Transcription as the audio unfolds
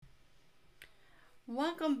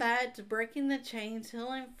Welcome back to Breaking the Chains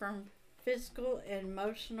Healing from Physical and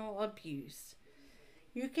Emotional Abuse.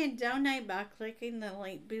 You can donate by clicking the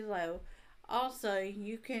link below. Also,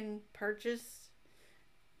 you can purchase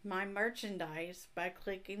my merchandise by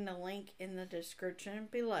clicking the link in the description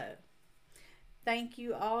below. Thank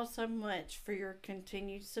you all so much for your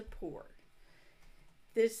continued support.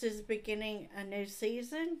 This is beginning a new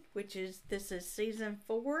season, this is season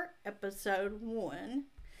 4, episode 1.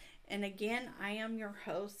 And again, I am your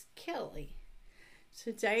host, Kelly.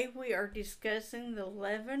 Today we are discussing the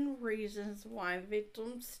 11 reasons why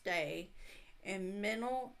victims stay in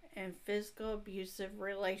mental and physical abusive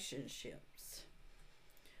relationships.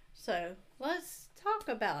 So let's talk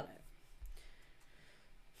about it.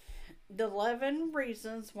 The 11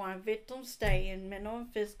 reasons why victims stay in mental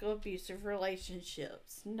and physical abusive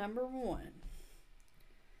relationships. Number 1.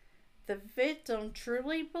 The victim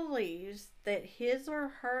truly believes that his or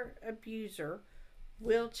her abuser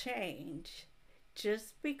will change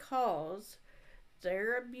just because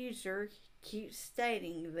their abuser keeps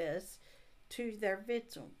stating this to their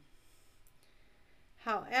victim.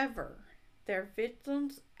 However, their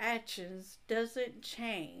victim's actions doesn't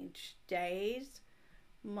change days,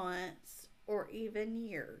 months, or even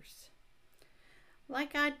years.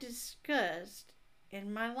 Like I discussed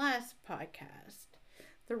in my last podcast,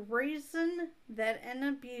 the reason that an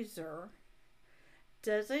abuser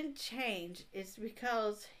doesn't change is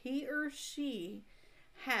because he or she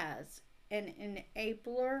has an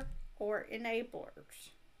enabler or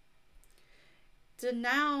enablers.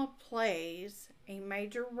 Denial plays a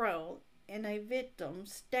major role in a victim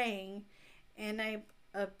staying in an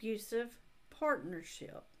abusive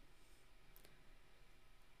partnership.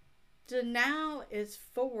 Denial is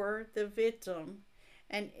for the victim,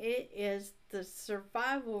 and it is the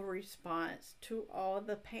survival response to all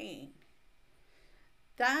the pain.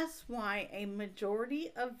 That's why a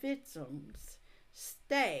majority of victims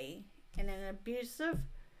stay in an abusive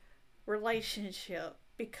relationship,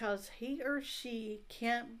 because he or she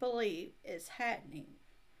can't believe it's happening.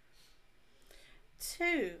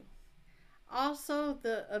 2. Also,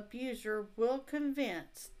 the abuser will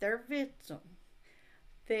convince their victim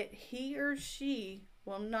that he or she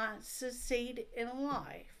will not succeed in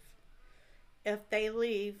life if they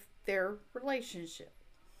leave their relationship,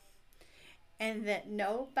 and that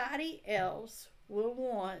nobody else will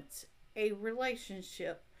want a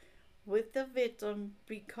relationship with the victim,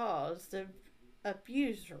 because the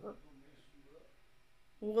abuser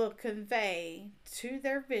will convey to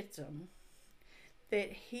their victim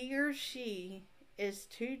that he or she is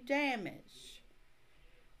too damaged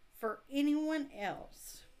for anyone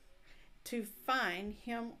else to find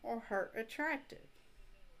him or her attractive.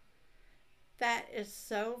 That is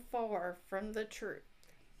so far from the truth.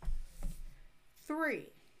 3.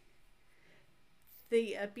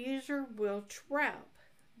 The abuser will trap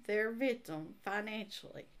their victim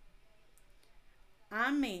financially.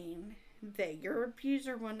 I mean that your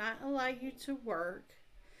abuser will not allow you to work,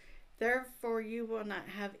 therefore you will not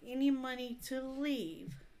have any money to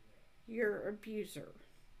leave your abuser.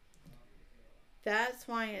 That's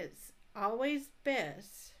why it's always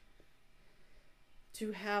best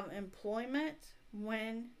to have employment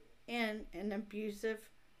when in an abusive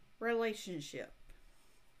relationship,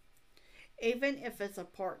 even if it's a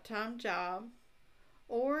part-time job,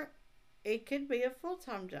 or it could be a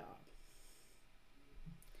full-time job.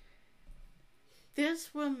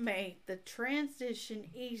 This will make the transition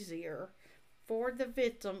easier for the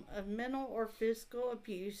victim of mental or physical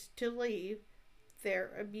abuse to leave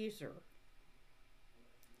their abuser.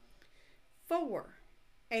 4.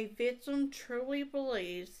 A victim truly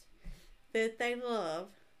believes that they love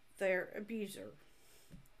their abuser.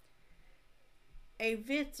 A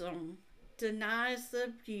victim denies the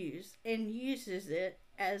abuse and uses it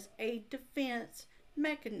as a defense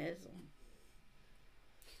mechanism.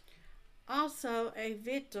 Also, a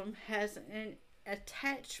victim has an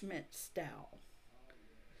attachment style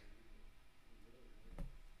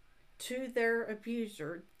to their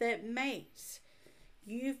abuser that makes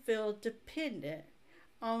you feel dependent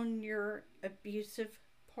on your abusive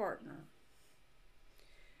partner.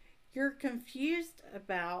 You're confused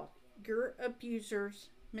about your abuser's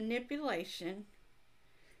manipulation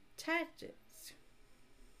tactics.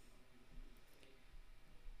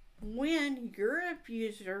 When your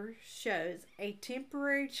abuser shows a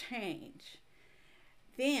temporary change,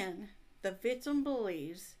 then the victim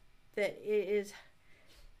believes that it is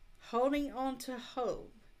holding on to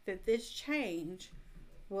hope that this change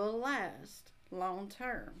will last long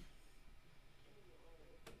term,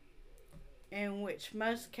 in which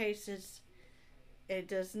most cases it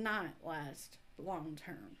does not last long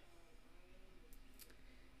term.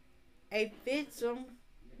 A victim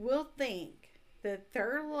will think that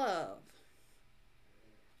their love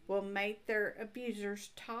will make their abuser's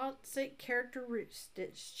toxic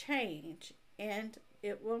characteristics change, and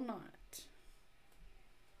it will not.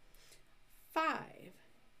 5.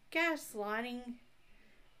 Gaslighting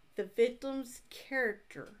the victim's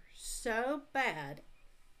character so bad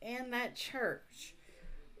in that church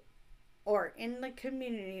or in the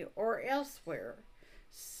community or elsewhere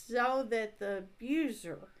so that the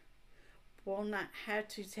abuser will not have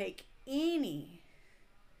to take any.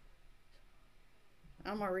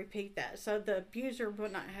 I'm going to repeat that. So the abuser will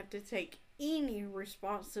not have to take any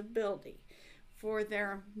responsibility for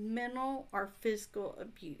their mental or physical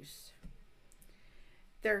abuse.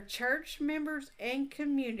 Their church members and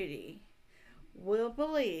community will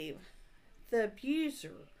believe the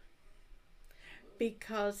abuser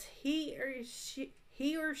because he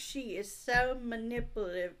or she is so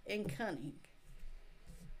manipulative and cunning.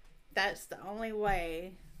 That's the only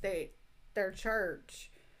way their church,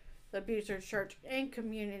 the abuser's church and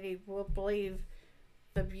community will believe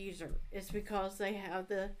the abuser. It's because they have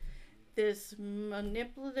this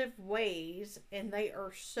manipulative ways and they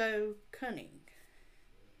are so cunning.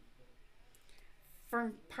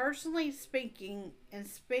 From personally speaking and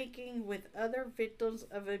speaking with other victims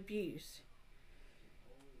of abuse,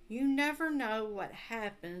 you never know what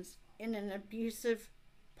happens in an abusive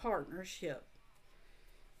partnership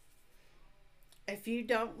if you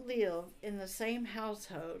don't live in the same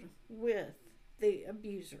household with the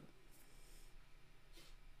abuser.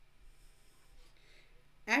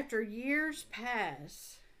 After years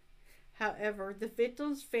pass, however, the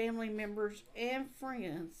victim's family members and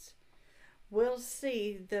friends will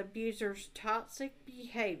see the abuser's toxic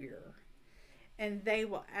behavior and they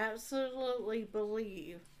will absolutely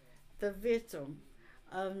believe the victim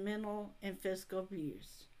of mental and physical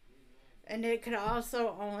abuse. And it could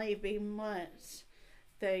also only be months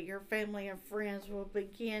that your family and friends will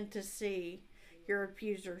begin to see your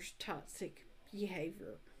abuser's toxic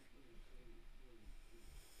behavior.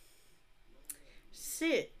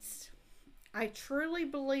 6. I truly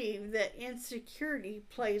believe that insecurity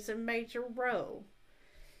plays a major role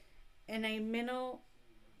in a mental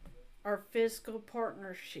or physical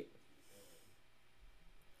partnership.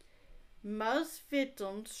 Most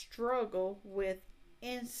victims struggle with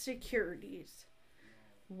insecurities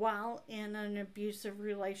while in an abusive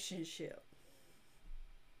relationship.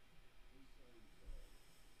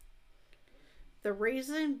 The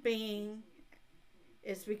reason being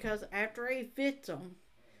is because after a victim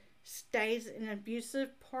stays in an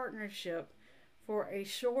abusive partnership for a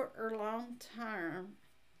short or long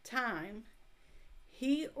time,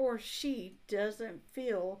 he or she doesn't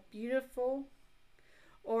feel beautiful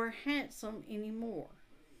or handsome anymore.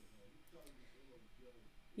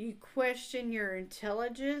 You question your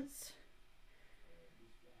intelligence.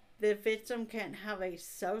 The victim can't have a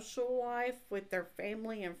social life with their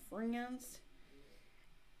family and friends.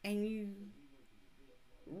 And you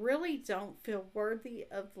really don't feel worthy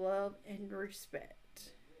of love and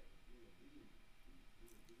respect.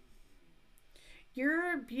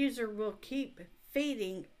 Your abuser will keep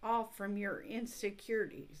feeding off from your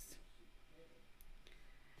insecurities.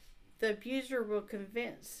 The abuser will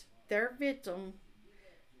convince their victim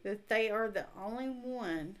that they are the only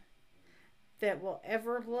one that will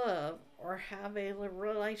ever love or have a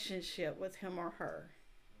relationship with him or her.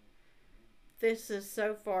 This is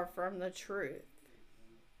so far from the truth.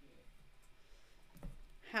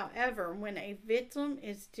 However, when a victim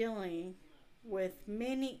is dealing with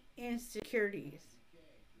many insecurities,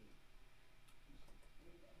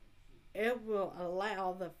 it will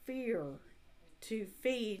allow the fear to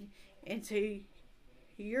feed into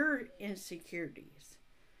your insecurities.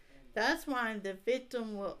 That's why the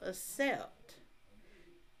victim will accept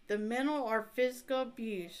the mental or physical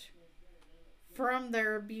abuse from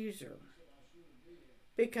their abuser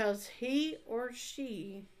because he or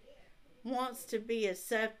she wants to be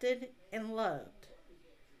accepted and loved.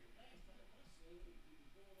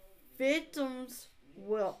 Victims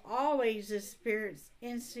will always experience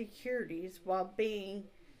insecurities while being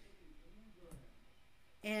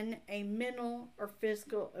in a mental or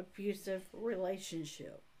physical abusive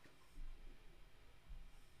relationship.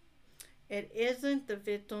 It isn't the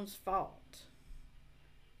victim's fault.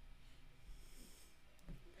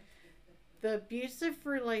 The abusive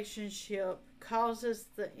relationship causes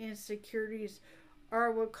the insecurities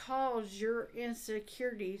or will cause your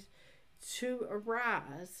insecurities to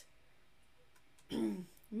arise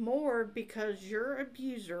more because your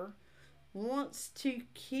abuser wants to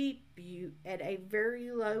keep you at a very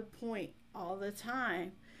low point all the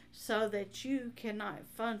time so that you cannot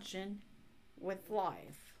function with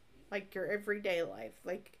life. like your everyday life,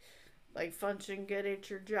 like function good at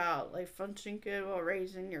your job, like function good while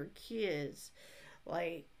raising your kids,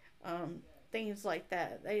 like um, things like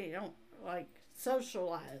that. They don't like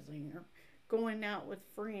socializing or going out with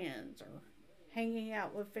friends or hanging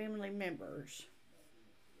out with family members.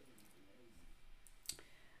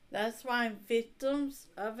 That's why victims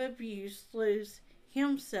of abuse lose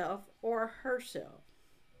himself or herself.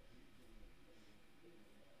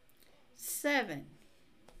 7.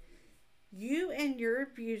 You and your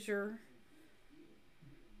abuser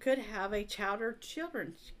could have a child or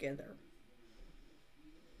children together.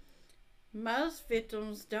 Most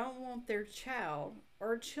victims don't want their child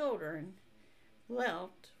or children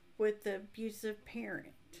left with the abusive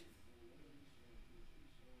parent.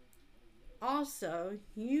 Also,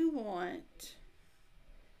 you want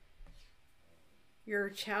your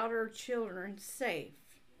child or children safe.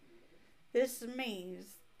 This means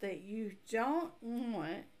that you don't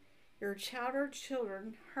want your child or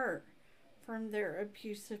children hurt from their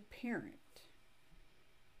abusive parent.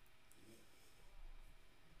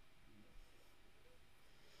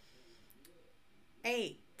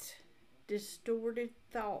 8. Distorted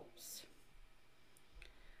thoughts.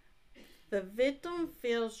 The victim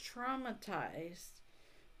feels traumatized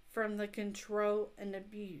from the control and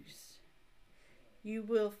abuse. You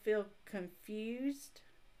will feel confused,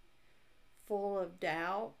 full of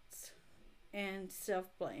doubts, and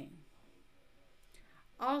self-blame.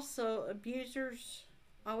 Also, abusers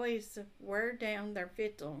always wear down their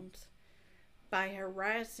victims by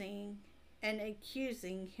harassing and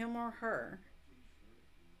accusing him or her,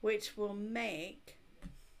 which will make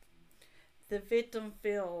the victim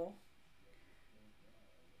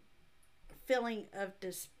feeling of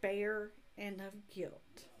despair and of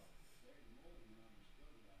guilt.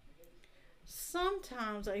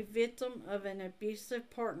 Sometimes a victim of an abusive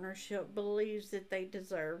partnership believes that they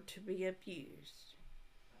deserve to be abused.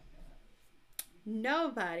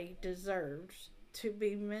 Nobody deserves to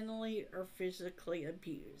be mentally or physically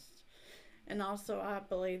abused. And also, I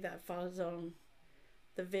believe that falls on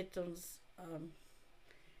the victim's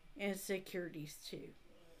insecurities too.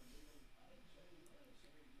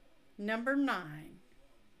 Number 9,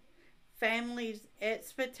 families'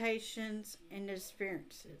 expectations and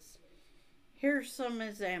experiences. Here's some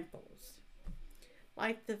examples.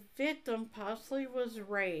 Like the victim possibly was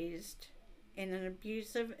raised in an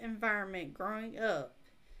abusive environment growing up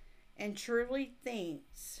and truly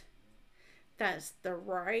thinks that's the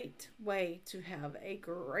right way to have a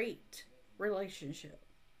great relationship.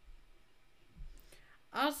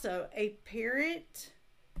 Also, a parent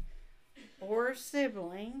or a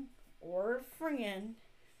sibling or a friend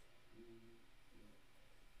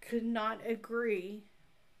could not agree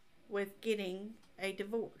with getting a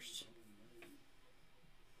divorce.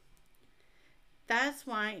 That's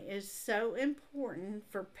why it's so important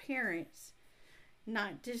for parents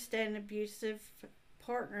not to stay in abusive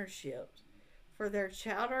partnerships for their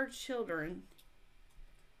child or children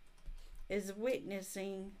is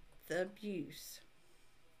witnessing the abuse.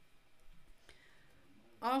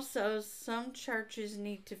 Also, some churches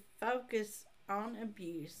need to focus on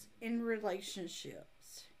abuse in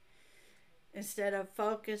relationships instead of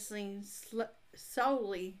focusing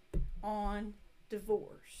solely on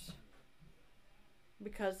divorce.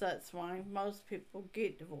 Because that's why most people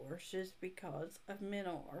get divorced, is because of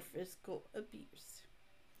mental or physical abuse.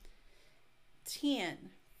 10.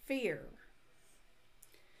 Fear.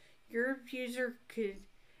 Your abuser could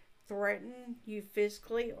threaten you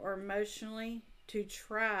physically or emotionally to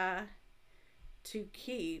try to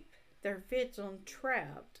keep their victim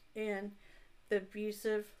trapped in the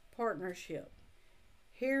abusive partnership.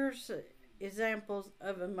 Here's examples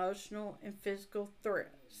of emotional and physical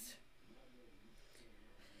threats.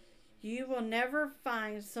 You will never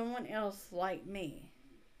find someone else like me.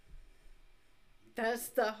 That's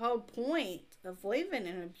the whole point of leaving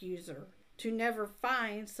an abuser, to never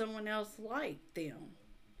find someone else like them.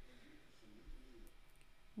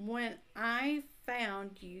 When I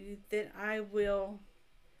found you, then I will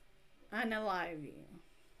unalive you.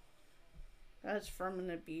 That's from an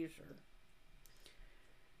abuser.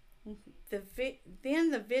 Then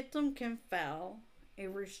the victim can file a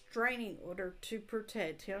restraining order to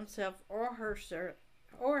protect himself or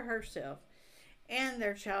herself and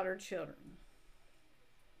their child or children.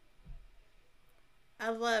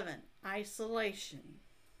 11. Isolation.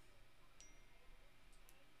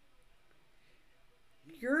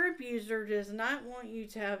 Your abuser does not want you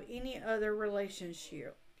to have any other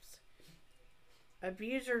relationships.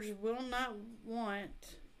 Abusers will not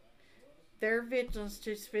want their victims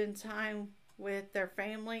to spend time with their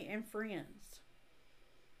family and friends.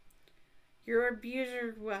 Your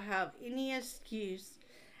abuser will have any excuse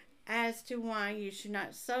as to why you should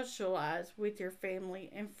not socialize with your family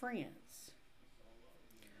and friends.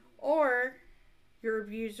 Or your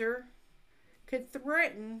abuser could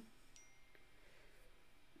threaten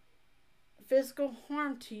physical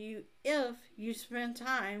harm to you if you spend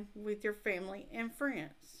time with your family and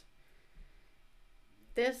friends.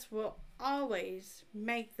 This will always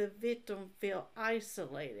make the victim feel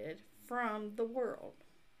isolated from the world.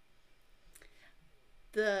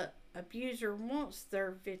 The abuser wants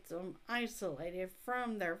their victim isolated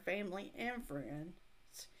from their family and friends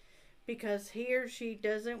because he or she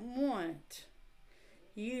doesn't want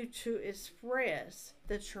you to express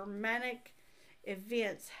the traumatic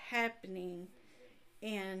events happening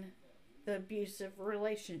in the abusive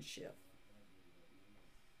relationship.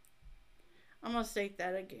 I'm going to state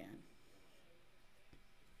that again.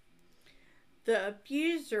 The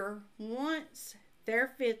abuser wants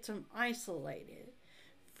their victim isolated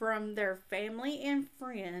from their family and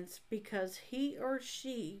friends because he or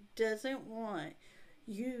she doesn't want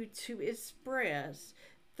you to express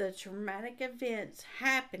the traumatic events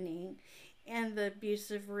happening in the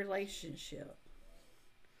abusive relationship.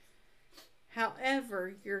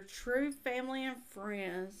 However, your true family and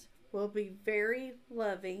friends will be very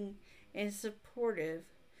loving and supportive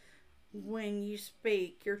when you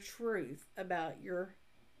speak your truth about your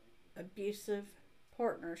abusive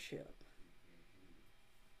partnership.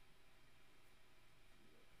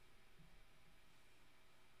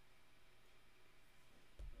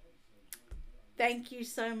 Thank you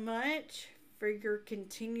so much for your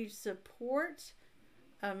continued support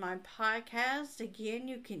of my podcast. Again,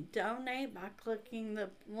 you can donate by clicking the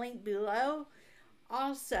link below.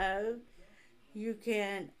 Also, you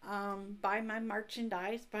can buy my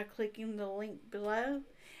merchandise by clicking the link below.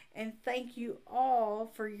 And thank you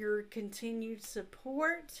all for your continued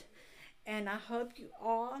support. And I hope you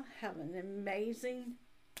all have an amazing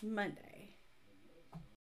Monday.